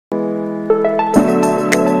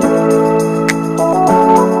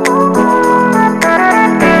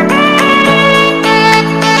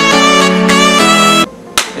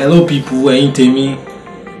Hello people, ain't me,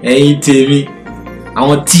 I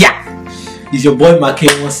want tia. It's your boy Mackay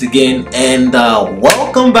once again, and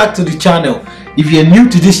welcome back to the channel. If you're new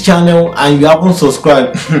to this channel and you haven't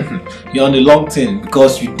subscribed, you're on the long thing,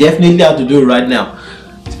 because you definitely have to do it right now.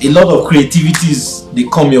 A lot of creativities, they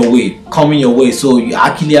come in your way, so you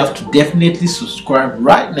actually have to definitely subscribe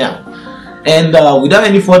right now. And without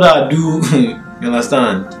any further ado, you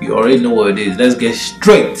understand, you already know what it is. Let's get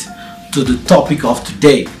straight to the topic of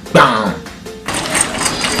today. Bam!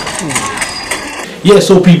 Yeah,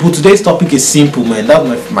 so people, today's topic is simple, man.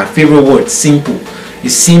 That's my favorite word, simple.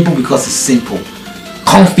 It's simple because it's simple.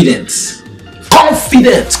 Confidence.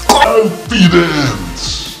 Confidence.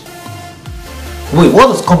 Confidence. Wait, what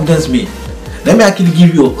does confidence mean? Let me actually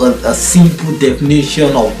give you a simple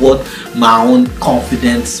definition of what my own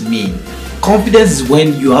confidence means. Confidence is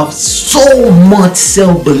when you have so much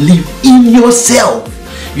self-belief in yourself.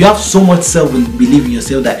 You have so much self-belief in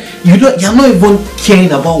yourself that you're not even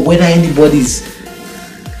caring about whether anybody's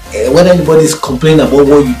complaining about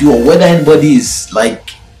what you do, or whether anybody is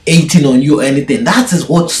like hating on you or anything. That is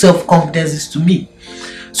what self-confidence is to me.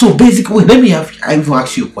 So basically, let me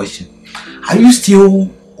ask you a question. Are you still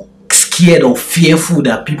scared or fearful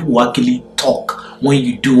that people will actually talk when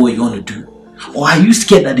you do what you want to do? Or are you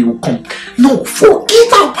scared that they will come? No, forget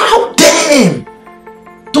about them.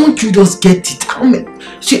 Don't you just get it? How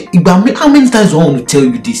many times do I want to tell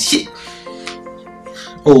you this shit?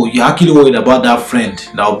 Oh, you're actually worried about that friend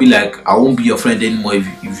that will be like, I won't be your friend anymore if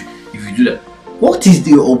you do that. What is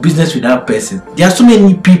your business with that person? There are so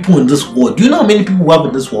many people in this world. Do you know how many people we have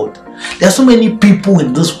in this world? There are so many people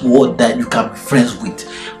in this world that you can be friends with.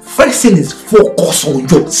 First thing is focus on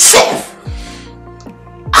yourself.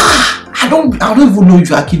 I don't even know if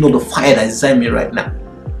you actually know the fire that is inside me right now.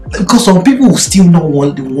 Because some people will still not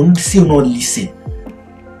want, they will still not listen.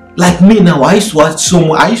 Like me now, I used to have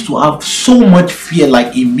so much fear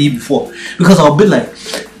like in me before, because I'll be like,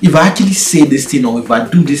 if I actually say this thing or if I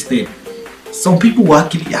do this thing, some people will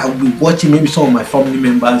actually, I'll be watching, maybe some of my family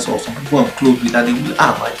members or some people I'm close with, and they will,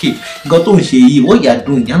 my kid, got to say what you are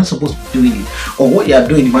doing, you're not supposed to be doing it, or what you are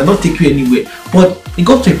doing, it might not take you anywhere. But it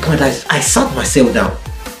got to a point I sat myself down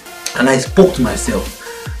and I spoke to myself.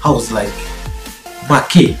 I was like,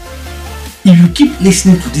 Mackay, if you keep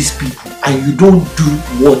listening to these people and you don't do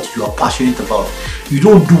what you are passionate about, you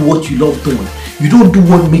don't do what you love doing, you don't do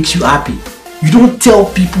what makes you happy, you don't tell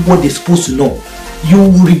people what they're supposed to know, you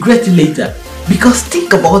will regret it later. Because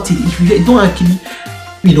think about it, if you don't actually,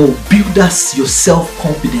 build that your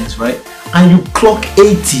self-confidence, right, and you clock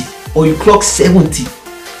 80 or you clock 70,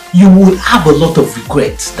 you will have a lot of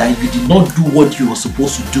regrets that you did not do what you were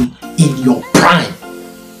supposed to do in your prime.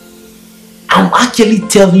 I'm actually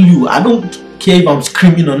telling you, I don't care if I'm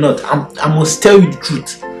screaming or not, I must tell you the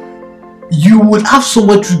truth. You will have so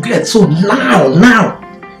much regret. So now,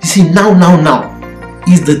 you see, now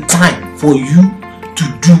is the time for you to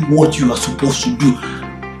do what you are supposed to do.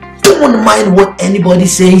 Don't mind what anybody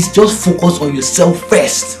says, just focus on yourself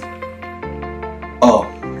first. Oh,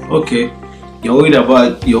 okay. You're worried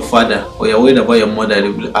about your father, or you're worried about your mother,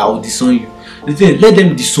 I will disown you. The thing, let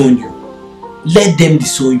them disown you. Let them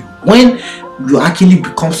disown you. When you actually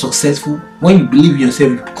become successful, when you believe in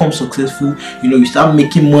yourself, you become successful, you start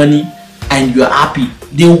making money and you're happy,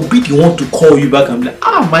 they will be the one to call you back and be like,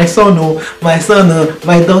 my son, my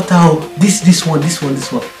daughter, this one.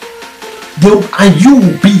 And you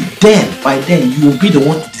will be by then you will be the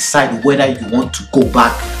one to decide whether you want to go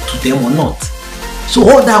back to them or not. So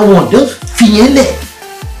all that one, just feel it.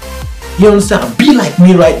 You understand? Be like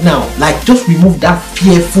me right now. Like, just remove that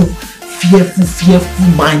fearful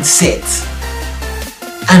mindset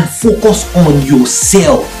and focus on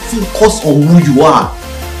yourself. Focus on who you are.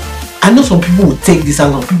 I know some people will take this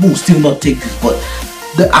and some people will still not take this, but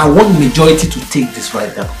I want the majority to take this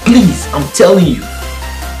right now. Please, I'm telling you.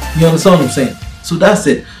 You understand what I'm saying? So that's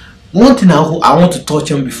it. One thing I want to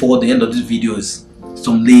touch on before the end of this video is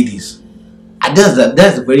some ladies.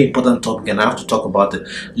 That's a very important topic, and I have to talk about it.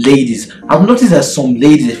 Ladies, I've noticed that some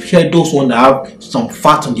ladies, especially those ones that have some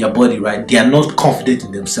fat on their body, right, they are not confident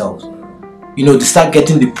in themselves. They start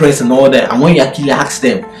getting depressed and all that. And when you actually ask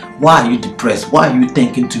them, why are you depressed? Why are you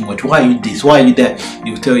thinking too much? Why are you this? Why are you that?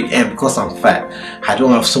 They will tell you, because I'm fat. I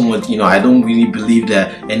don't have so much, I don't really believe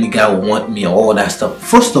that any guy will want me or all that stuff.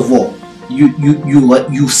 First of all,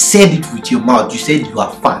 you said it with your mouth. You said you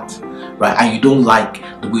are fat, right? And you don't like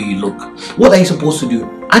the way you look. What are you supposed to do?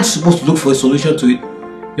 Aren't you supposed to look for a solution to it?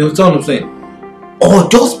 You understand what I'm saying? or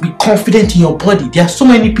just be confident in your body. There are so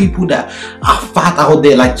many people that are fat out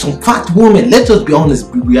there, like some fat women. Let's just be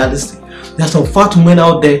honest, be realistic. There are some fat women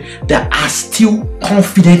out there that are still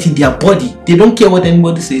confident in their body. They don't care what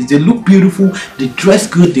anybody says. They look beautiful, they dress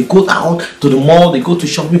good, they go out to the mall, they go to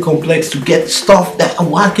shopping complex to get stuff that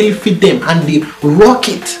will actually fit them, and they rock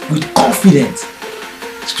it with confidence.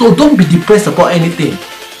 So don't be depressed about anything.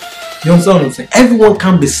 You understand what I'm saying? Everyone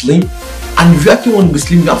can be slim, and if you actually want to be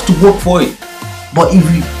slim, you have to work for it. But if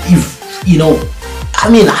you know, I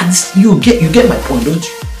mean, you get my point, don't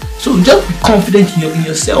you? So just be confident in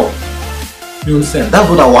yourself. You understand? That's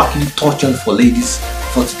what I will actually touch on for ladies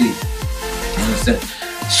for today. You understand?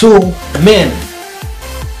 So men,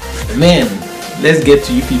 let's get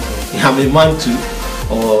to you people. I'm a man too,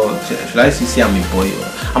 or should I say I'm a boy?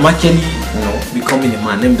 I'm actually, becoming a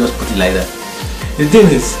man. Let me just put it like that. The thing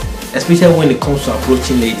is, especially when it comes to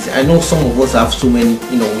approaching ladies, I know some of us have so many,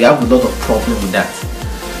 we have a lot of problem with that.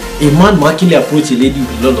 A man will actually approach a lady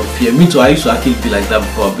with a lot of fear. Me too, I used to actually be like that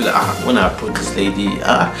before. I'll be like, when I approach this lady,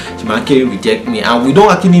 she might actually reject me. And we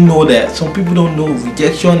don't actually know that. Some people don't know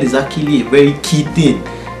rejection is actually a very key thing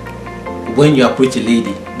when you approach a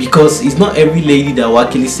lady, because it's not every lady that will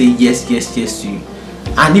actually say yes to you.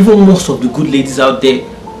 And even most of the good ladies out there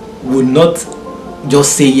will not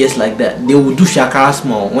just say yes like that. They will do shakara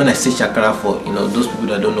small. When I say shakara, for those people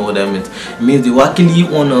that don't know what that means, it means they will actually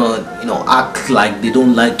wanna act like they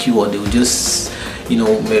don't like you, or they will just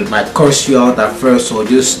might curse you out at first, or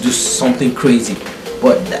just do something crazy.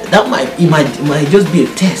 But that might just be a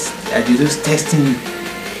test that they're just testing you.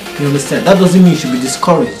 You understand? That doesn't mean you should be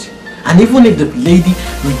discouraged. And even if the lady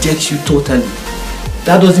rejects you totally,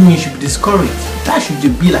 that doesn't mean you should be discouraged. That should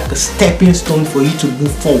be like a stepping stone for you to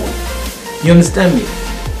move forward. You understand me?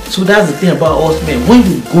 So that's the thing about us men. When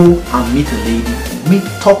you go and meet a lady,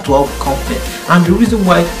 talk to her with confidence. And the reason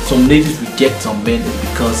why some ladies reject some men is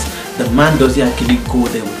because the man doesn't actually go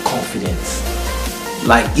there with confidence.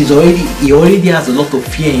 Like he already has a lot of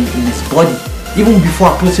fear in his body, even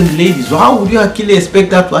before approaching the ladies. So how would you actually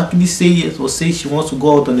expect her to actually say yes, or say she wants to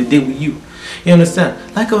go out on a date with you? You understand?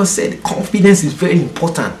 Like I said, confidence is very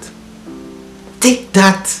important. Take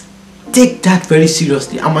that very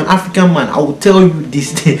seriously. I'm an African man. I will tell you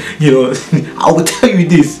this. I will tell you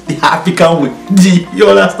this the African way. You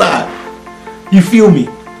understand? You feel me?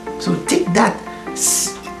 So take that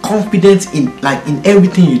confidence in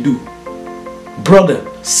everything you do. Brother,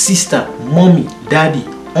 sister, mommy, daddy,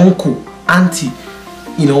 uncle, auntie,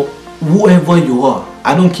 whoever you are.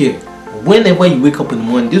 I don't care. Whenever you wake up in the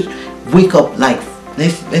morning, just wake up like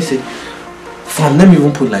let's say let me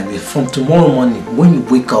even put it like this. From tomorrow morning, when you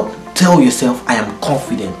wake up, tell yourself, I am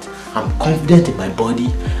confident. I'm confident in my body.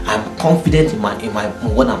 I'm confident in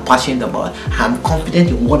what I'm passionate about. I'm confident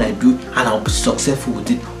in what I do, and I'll be successful with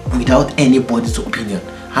it without anybody's opinion.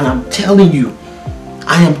 And I am telling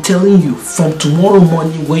you, from tomorrow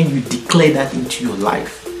morning, when you declare that into your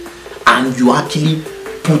life, and you actually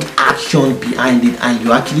put action behind it, and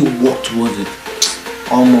you actually work towards it,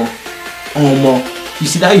 you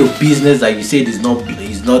see that your business that you said is not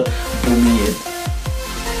booming yet,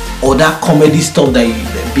 or that comedy stuff that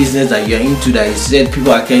the business that you're into that you said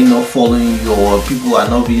people are actually not following you, or people are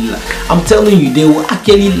not really I'm telling you, they will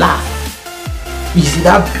actually laugh. You see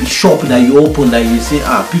that shop that you open that you say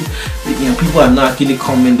people are not actually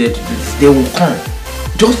coming there to do this, they will come.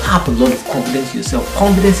 Just have a lot of confidence in yourself.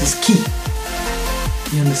 Confidence is key.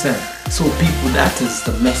 You understand? So people, that is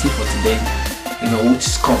the message for today, which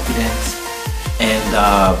is confidence. And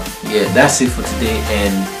yeah, that's it for today.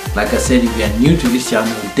 And like I said, if you are new to this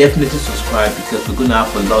channel, definitely subscribe, because we're gonna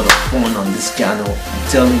have a lot of fun on this channel. I'm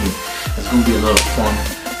telling you, it's gonna be a lot of fun.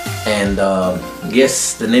 And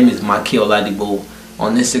yes, the name is Mackay Oladigbo.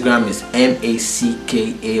 On Instagram is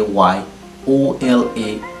MACKAY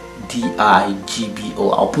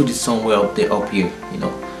OLADIGBO. I'll put it somewhere up here,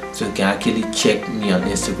 so you can actually check me on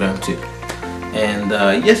Instagram too. And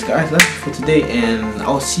yes guys, that's it for today, and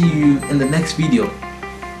I'll see you in the next video.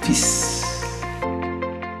 Peace.